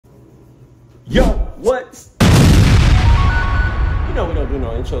Yo, what's... You know we don't do no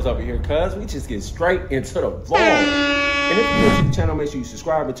intros over here, cuz we just get straight into the vlog. And if you're new to the channel, make sure you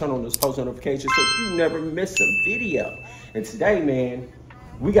subscribe and turn on those post notifications so you never miss a video. And today, man,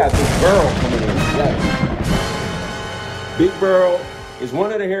 we got Big Beryl coming in today. Big Beryl is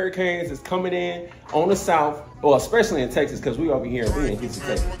one of the hurricanes that's coming in on the south, well, especially in Texas, because we over here in Houston,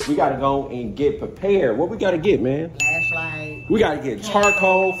 Texas. We got to go and get prepared. What we got to get, man? Flashlight. We got to get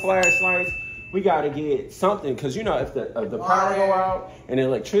charcoal, flashlights. We got to get something, because, you know, if the power go out and the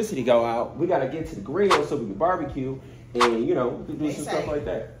electricity go out, we got to get to the grill so we can barbecue and, you know, do some stuff like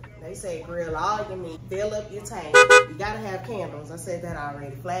that. They say grill all you need. Fill up your tank. You got to have candles. I said that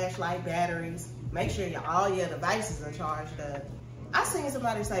already. Flashlight, batteries. Make sure all your devices are charged up. I seen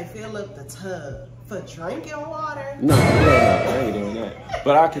somebody say fill up the tub for drinking water. No, I ain't doing that.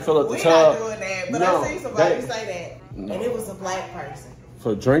 But I can fill up the tub. We're not doing that. But no, I seen somebody say that. No. And it was a black person.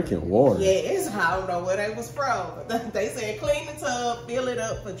 For drinking water? Yeah, I don't know where they was from. But they said clean the tub, fill it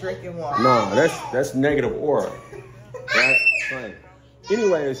up for drinking water. No, that's negative aura. Right?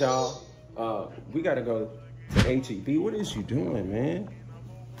 Anyways, y'all, we got to go to H-E-B. What is you doing, man?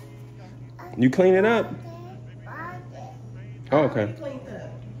 You cleaning up? Oh, okay. You cleaned up.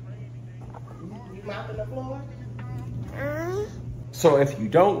 You mopping the floor? So if you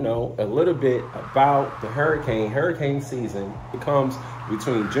don't know a little bit about the hurricane season, it comes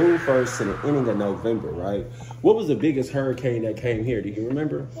between June 1st to the ending of November, right? What was the biggest hurricane that came here? Do you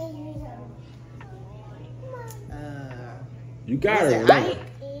remember? You got it, right?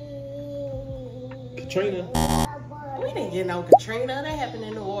 Katrina. We didn't get no Katrina. That happened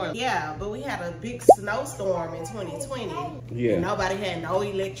in New Orleans. Yeah, but we had a big snowstorm in 2020. Yeah. And nobody had no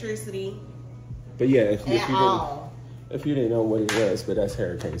electricity. But yeah, if you didn't know what it was, but that's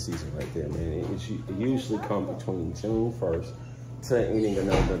hurricane season right there, man. It usually comes between June 1st to the ending of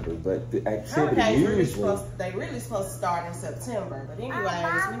November. But the activity usually... They really supposed to start in September. But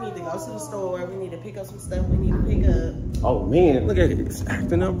anyways, we need to go to the store. We need to pick up some stuff we need to pick up. Oh, man. Look at it. It's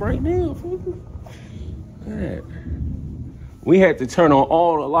acting up right now. Right. We had to turn on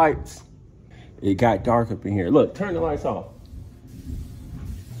all the lights. It got dark up in here. Look, turn the lights off.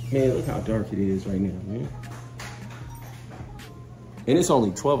 Man, look how dark it is right now, man. And it's only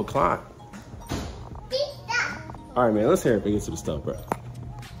 12 o'clock. All right, man, let's hurry up and get to the stuff, bro.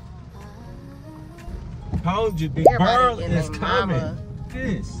 Told you, Big Beryl is coming.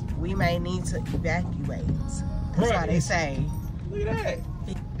 This. We may need to evacuate. That's why they say. Look at that.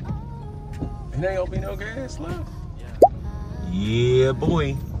 And there ain't gonna be no gas left. Yeah,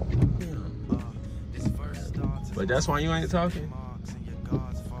 boy. But that's why you ain't talking?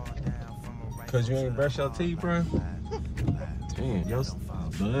 Cause you ain't brush your teeth, bro? Damn, yo,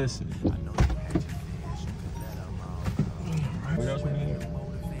 busting. What else we need?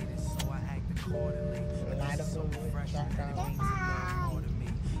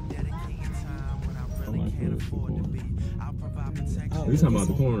 Oh, you talking about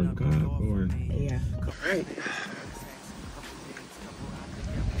the corn? God, corn. Yeah. All right.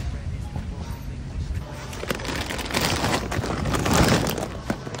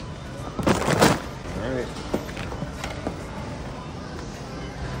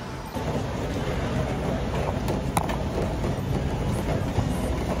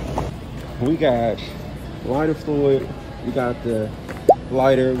 We got lighter fluid, we got the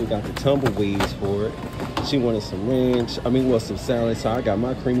lighter, we got the tumbleweeds for it. She wanted some ranch, some salad. So I got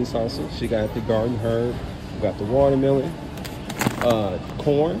my creamy sausage. She got the garden herb. We got the watermelon,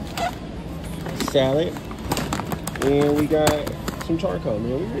 corn, salad, and we got some charcoal,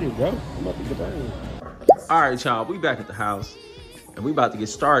 man. We ready to go. I'm about to get burning. All right, y'all, we back at the house, and we about to get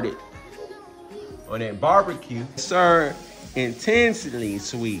started on that barbecue. Sir, intensely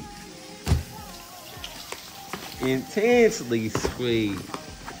sweet. Intensely sweet.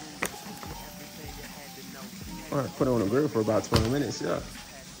 All right, put it on the grill for about 20 minutes, yeah.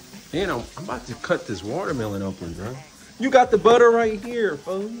 Then I'm about to cut this watermelon open, bro. You got the butter right here,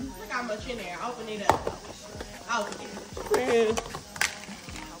 fool. Look how much in there. Open it up. Open it. Man.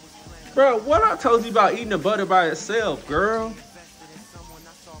 Bro, what I told you about eating the butter by itself, girl?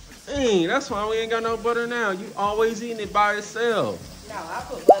 Dang, that's why we ain't got no butter now. You always eating it by itself. No, I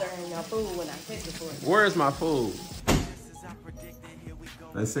put butter in your food when I cook it for you. Where's my food?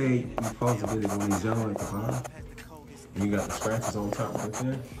 They say you're supposed to get it when it's yellow at the bottom. And you got the scratches on top right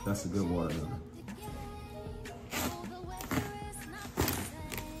there. That's a good watermelon.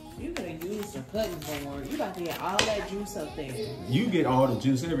 You could have used a cutting board. You about to get all that juice up there. You get all the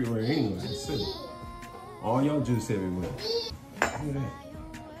juice everywhere anyway. Silly. All your juice everywhere. Look at that.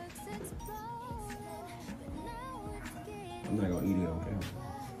 I'm not gonna eat it on camera.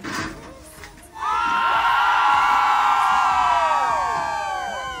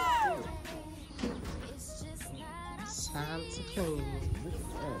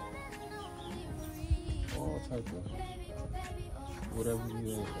 whatever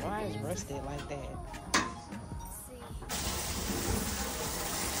you want. Why is rusted like that?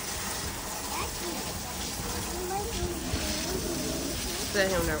 Tell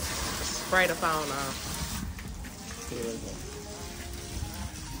him to spray the phone off. Here we go.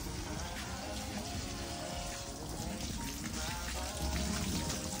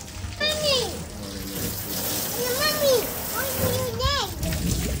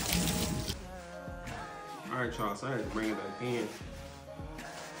 Alright, y'all, so I had to bring it back in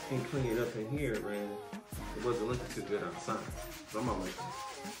and clean it up in here, man. It wasn't looking too good outside. So I'm almost.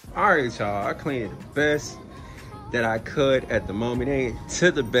 Alright, y'all, I cleaned it the best that I could at the moment. It ain't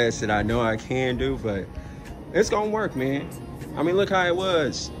to the best that I know I can do, but it's gonna work, man. I mean, look how it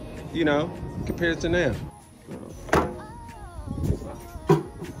was, you know, compared to now.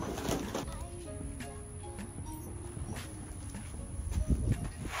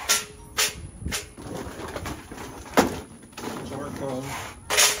 Charcoal.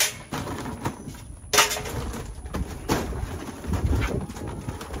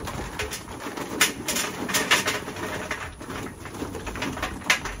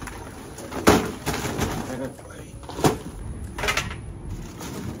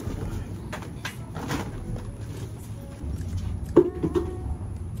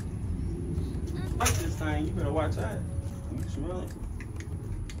 You better watch that. You smell it?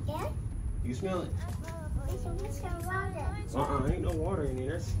 Yeah? You smell it? It's water. Ain't no water in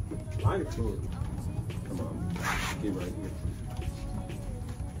here. That's lighter to it. Come on, get right here.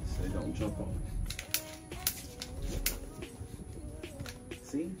 Say don't jump on it.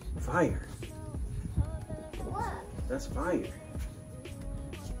 See? Fire. What? That's fire.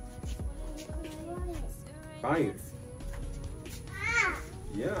 Fire. Ah!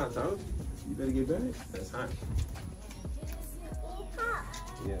 Yeah, I told you. You better get back. That's hot. It's hot.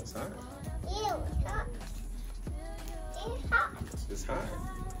 Yeah, it's hot. Ew, it's hot. It's hot. It's hot.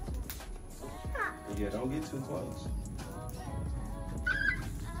 It's hot. Yeah, don't get too close.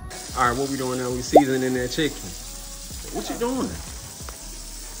 All right, what we doing now? We seasoning that chicken. What you doing?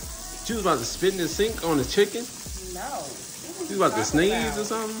 You was about to spit in the sink on the chicken? No. You was about to sneeze or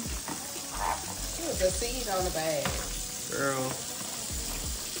something? She was a seed on the bag. Girl.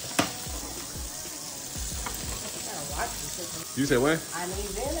 You said what? I need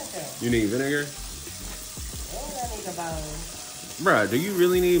vinegar. You need vinegar? And I need a bowl. Bruh, do you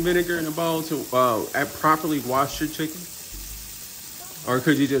really need vinegar in a bowl to properly wash your chicken? Or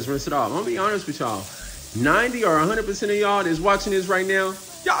could you just rinse it off? I'm gonna be honest with y'all. 90 or 100% of y'all that's watching this right now,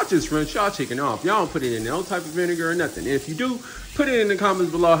 y'all just rinse y'all chicken off. Y'all don't put it in no type of vinegar or nothing. And if you do, put it in the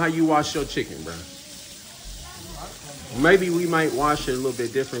comments below how you wash your chicken, bruh. Maybe we might wash it a little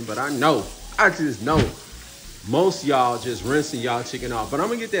bit different, but I just know. Most y'all just rinsing y'all chicken off. But I'm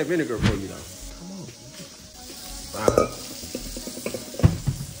gonna get that vinegar for you though. Come on. Wow.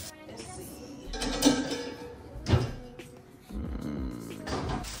 Let's see.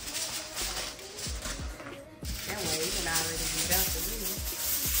 That way you can already be done for you.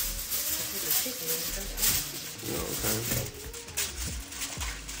 Put the chicken in first. Okay.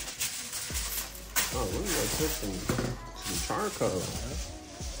 Oh, we're gonna put some charcoal.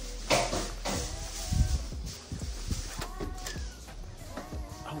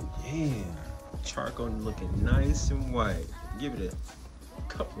 Yeah, charcoal looking nice and white. Give it a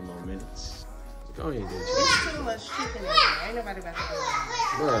couple more minutes. Go ahead, get it. There's too much chicken in there. Ain't nobody about to do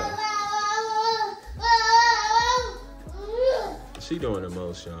that. Bruh. She doing the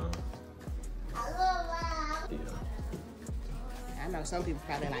most, y'all. Yeah. I know some people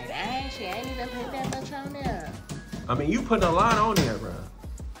probably like, dang, she ain't even put that much on there. I mean, you putting a lot on there, bruh.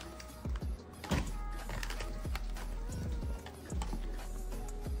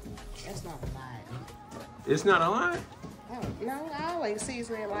 That's not a lot. It's not a lot? Oh, no, I always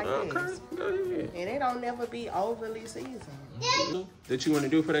season it like Okay, this. go ahead. And it don't never be overly seasoned. That you want to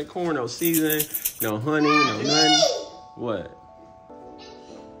do for that corn? No seasoning, no honey, no nothing? What?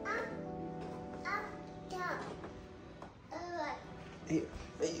 Hey,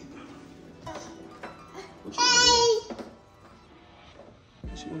 babe.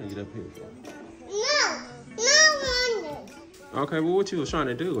 What you want to get up here for? Okay, well, what you was trying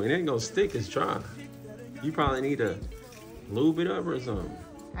to do? It ain't gonna stick, it's dry. You probably need to lube it up or something.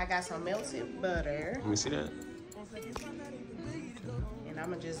 I got some melted butter. Let me see that. And I'm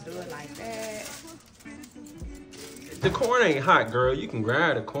gonna just do it like that. The corn ain't hot, girl. You can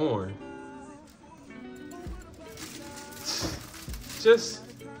grab the corn. Just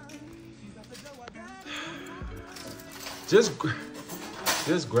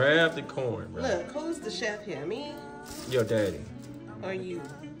grab the corn, bro. Look, who's the chef here? Me Your daddy. or you?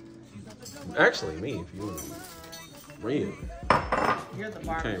 Actually, me, if you want to be real. You're the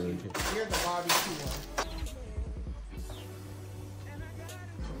barbecue. really You're the barbecue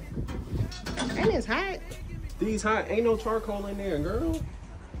one. And it's hot. These hot. Ain't no charcoal in there, girl.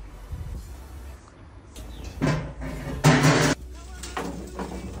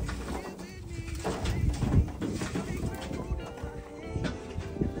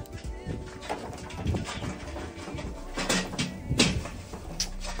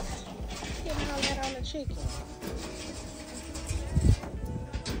 Chicken.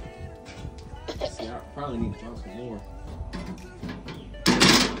 See, I probably need to drop some more.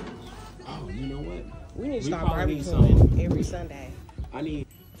 Oh, you know what? We need to start probably need barbecuing every Sunday. I need.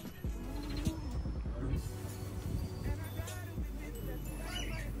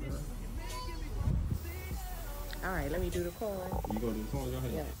 All right, let me do the corn. You gonna do the corn? Go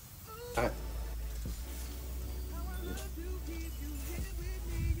ahead. Yeah. All right.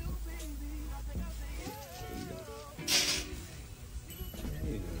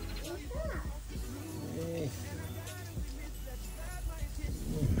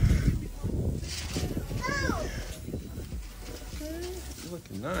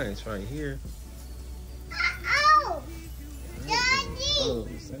 Looking nice right here. Oh, Daddy. Oh,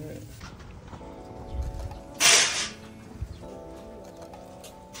 what's that?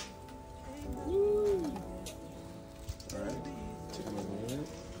 Woo. All right, chicken over here.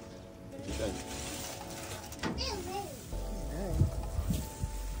 What you think?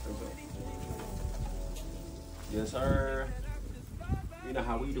 Yes, sir. You know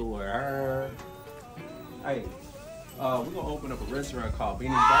how we do it. Hey, we're gonna open up a restaurant called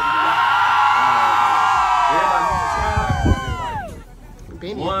Benny's Barbecue. Everybody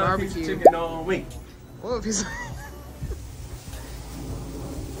Benny's one barbecue. piece of chicken on me. One piece of...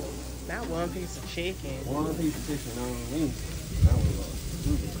 Not one piece of chicken. One piece of chicken on me. That was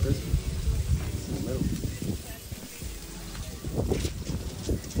super crispy. It's in the middle.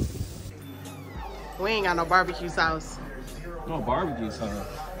 We ain't got no barbecue sauce. No barbecue sauce.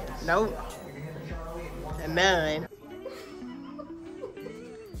 Nope. None.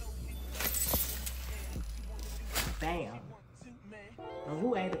 Damn. Now,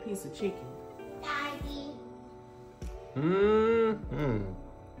 who ate a piece of chicken? Daddy.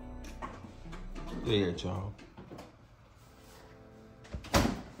 Yeah, y'all.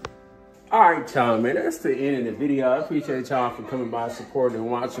 All right, y'all, man. That's the end of the video. I appreciate y'all for coming by, supporting, and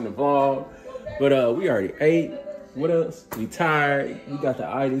watching the vlog. But we already ate. What else? We tired. We got the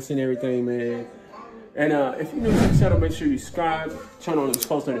itis and everything, man. And if you're new to the channel, make sure you subscribe, turn on those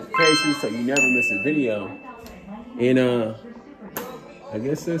post notifications so you never miss a video. And I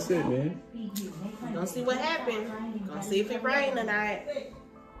guess that's it, man. Gonna see what happened. Gonna see if it rained tonight.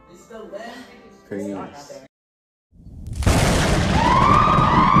 Peace.